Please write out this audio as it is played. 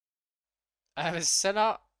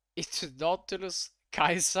Avicenna into Nautilus,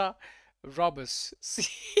 Kaiser, Robus.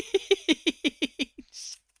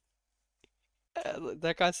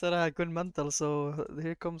 That guy said I had good mental, so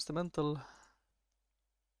here comes the mental.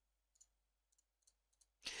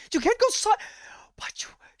 You can't go side. But you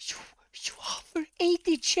hover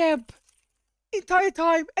 80 champ entire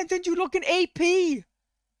time, and then you look in AP.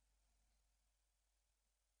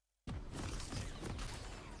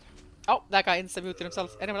 Oh, that guy insta-muted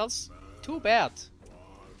himself. Anyone else? Too bad.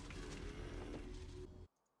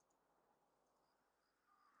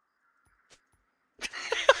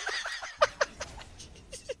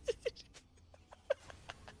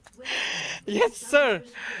 Yes, sir.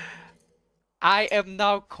 I am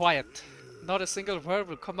now quiet. Not a single word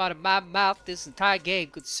will come out of my mouth this entire game,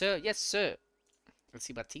 good sir. Yes, sir. Let's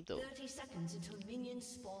see my team though. 30 seconds until minions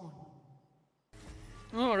spawn.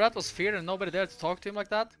 Oh, that was fear and nobody there to talk to him like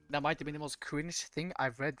that. That might have been the most cringe thing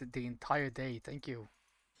I've read the entire day. Thank you.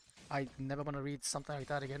 I never want to read something like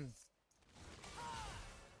that again.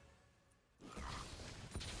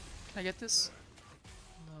 Can I get this?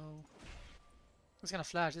 No. He's gonna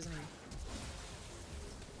flash, isn't he?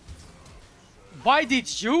 Why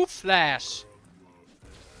did you flash?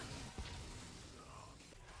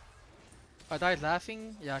 I died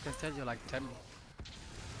laughing? Yeah, I can tell you like 10.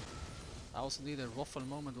 I also did a ruffle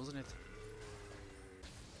moment, wasn't it?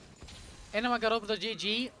 Anyone got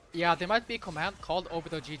Obito.gg? Yeah, there might be a command called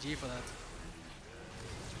Obito.gg for that.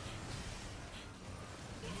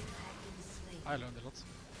 I learned a lot.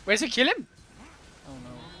 Wait, is he kill him? Oh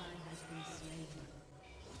no.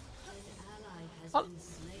 Oh,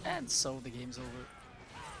 and so the game's over.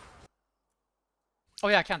 Oh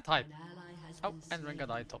yeah, I can't type. Oh, and Renga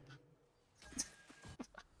died top.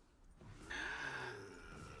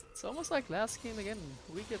 It's almost like last game again.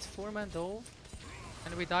 We get 4-man dove,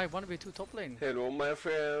 and we die 1v2 top lane. Hello, my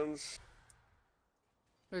friends.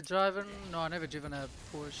 We're driving. No, I never driven a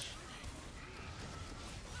Porsche.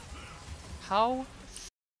 How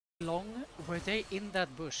long were they in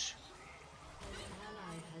that bush?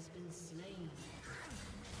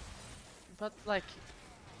 But like,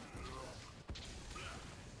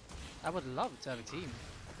 I would love to have a team.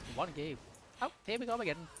 One game. Oh, here we go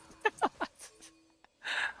again.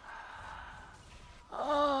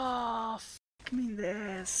 Oh, fuck me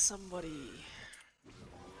there, somebody.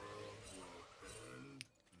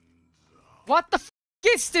 What the f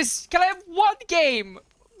is this? Can I have one game?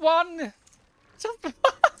 One? Just what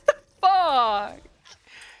the fuck?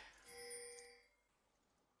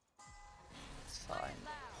 It's fine.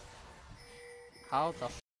 How the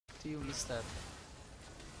f do you miss that?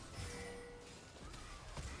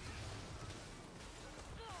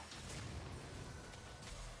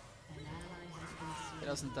 He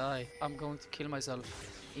doesn't die. I'm going to kill myself.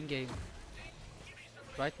 In game.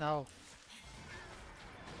 Right now.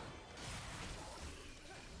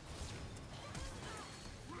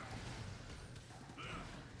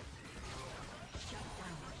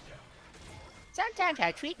 Sometimes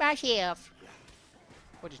I treat myself.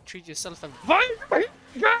 What, you treat yourself as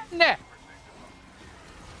nah.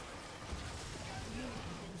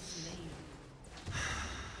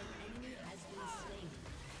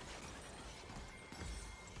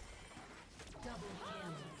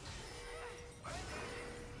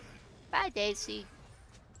 Bye, Daisy.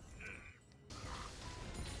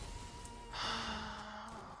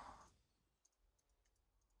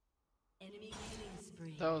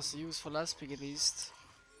 That was used for last pick at least.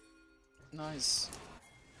 Nice.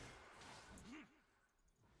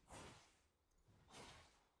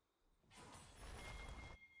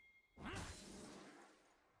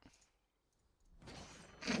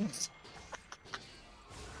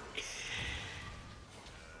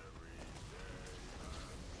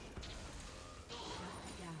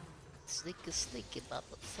 Sneaky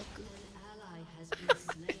motherfucker.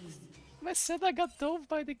 I said I got dove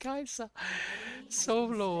by the Kaiser. So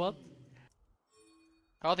low, what?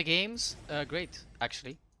 How are the games? Great,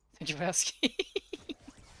 actually. Thank you for asking.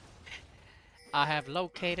 I have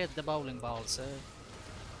located the bowling ball, sir.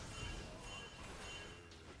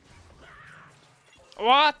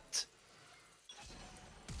 What?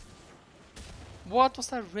 What was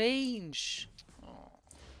that range? Oh.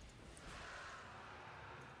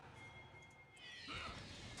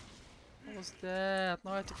 What was that?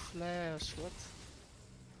 Now I have to flash. What?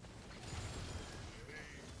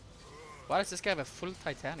 Why does this guy have a full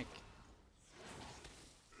Titanic?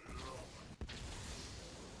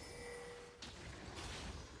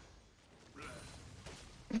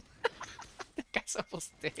 The guy's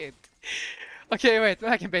almost dead. Okay, wait,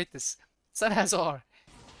 I can bait this. Sun has R.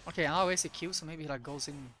 Okay, now I waste a Q, so maybe he like goes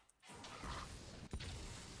in.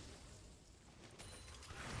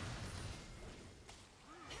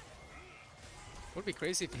 Would be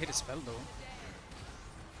crazy if he hit a spell though.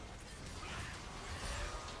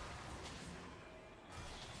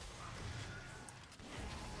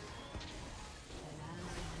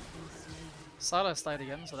 Silas died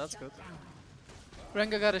again, so that's good.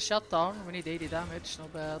 Rengar got a shutdown. We need 80 damage.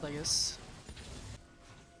 Not bad, I guess.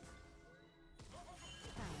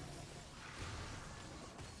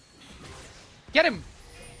 Get him!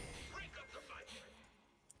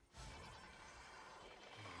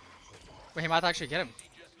 Wait, he might actually get him.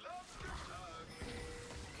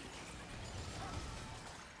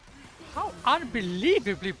 How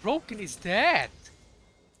unbelievably broken is that?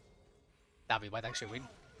 Nah, we might actually win.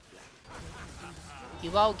 You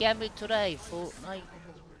won't get me today, Fortnite.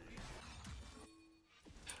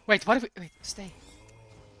 Wait, what if we... Wait, stay.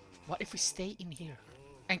 What if we stay in here?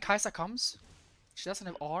 And Kai'Sa comes? She doesn't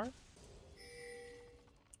have R?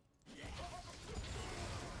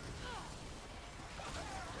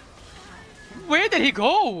 Where did he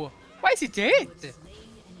go? Why is he dead?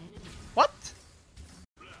 What?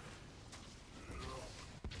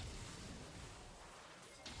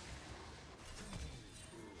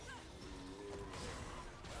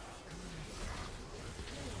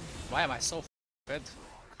 Why am I so bad?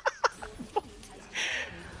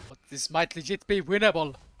 But this might legit be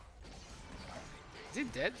winnable. Is he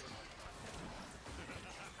dead?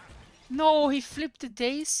 No, he flipped the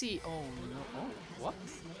Daisy. Oh no. Oh, what?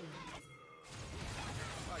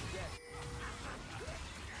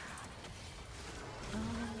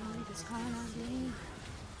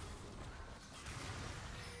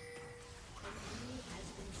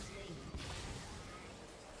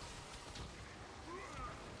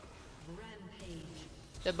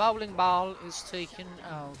 The bowling ball is taken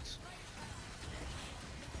out.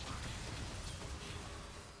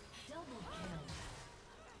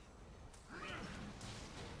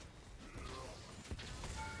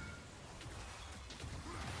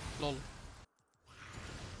 Lol.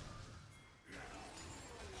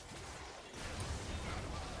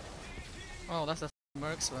 Oh, that's a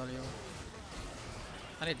Mercs value.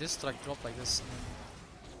 I need this to like drop like this.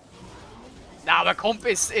 Now the comp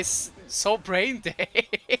is so brain dead.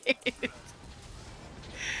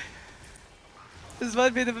 This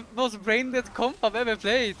might be the most brain dead comp I've ever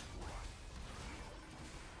played.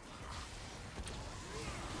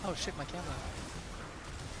 Oh shit, my camera.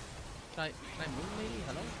 Can I move maybe?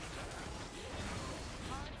 Hello?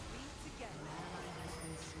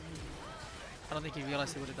 I don't think he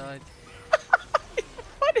realized he would have died.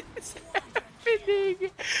 What is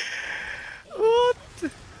happening? What?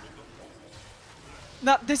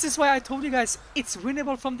 Now, this is why I told you guys, it's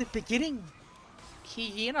winnable from the beginning.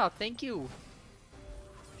 Hyena, thank you.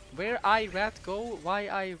 Where I rat go, why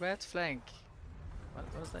I rat flank. What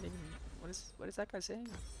is that even? What is that guy saying?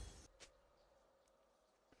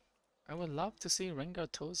 I would love to see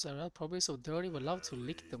Rengar toes are probably so dirty, would love to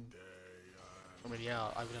lick them. I mean, yeah,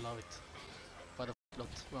 I would love it. But not,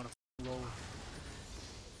 we're on a roll.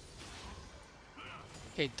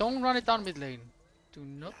 Okay, don't run it down mid lane. Do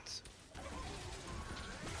not.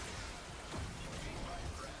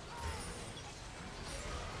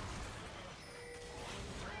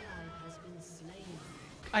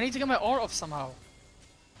 I need to get my aura off somehow.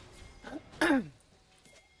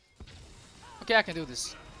 Okay, I can do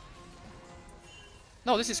this.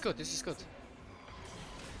 No, this is good, this is good.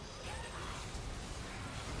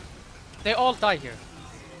 They all die here.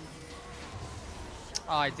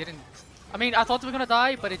 Oh, I didn't... I mean, I thought we were gonna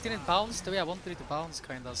die, but it didn't bounce the way I wanted it to bounce,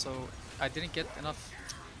 kinda, so I didn't get enough...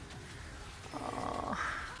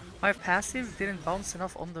 my passive didn't bounce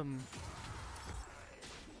enough on them.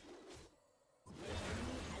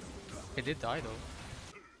 It did die though.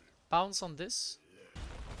 Bounce on this.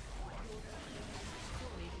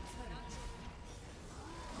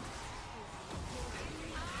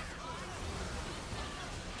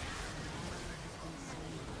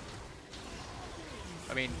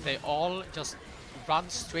 I mean, they all just run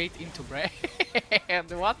straight into Bray.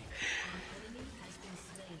 And what?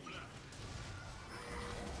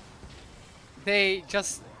 They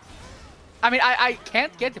just... I mean, I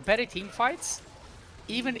can't get better team fights.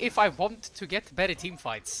 Even if I want to get better team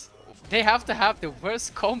fights. They have to have the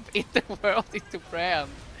worst comp in the world into Brand.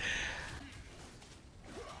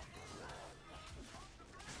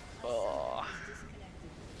 Oh.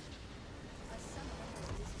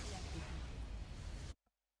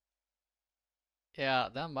 Yeah,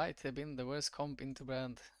 that might have been the worst comp into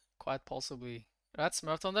Brand. Quite possibly. Rat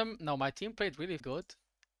smurfed on them. No, my team played really good.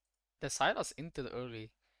 They side us into the early.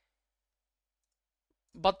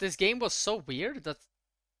 But this game was so weird that...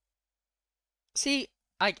 See,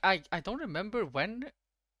 I don't remember when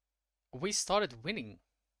we started winning.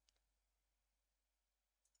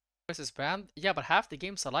 versus Brand. Yeah, but half the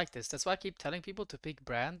games are like this. That's why I keep telling people to pick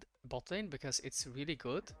Brand bot lane because it's really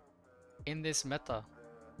good in this meta.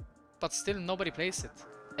 But still nobody plays it.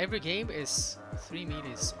 Every game is 3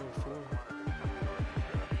 meles or 4.